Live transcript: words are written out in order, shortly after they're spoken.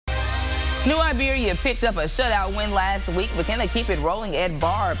New Iberia picked up a shutout win last week, but can they keep it rolling at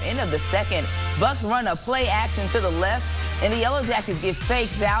Barbe? End of the second. Bucks run a play action to the left, and the Yellow Jackets get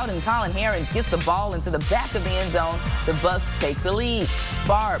faked out, and Colin Herons gets the ball into the back of the end zone. The Bucks take the lead.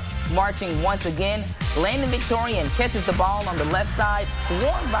 Barbe marching once again. Landon Victorian catches the ball on the left side,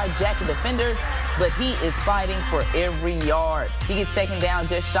 swarmed by Jacket defenders, but he is fighting for every yard. He gets taken down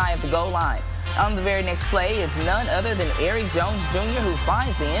just shy of the goal line. On the very next play is none other than Eric Jones Jr., who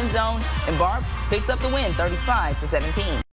finds the end zone, and Barbe picks up the win 35-17.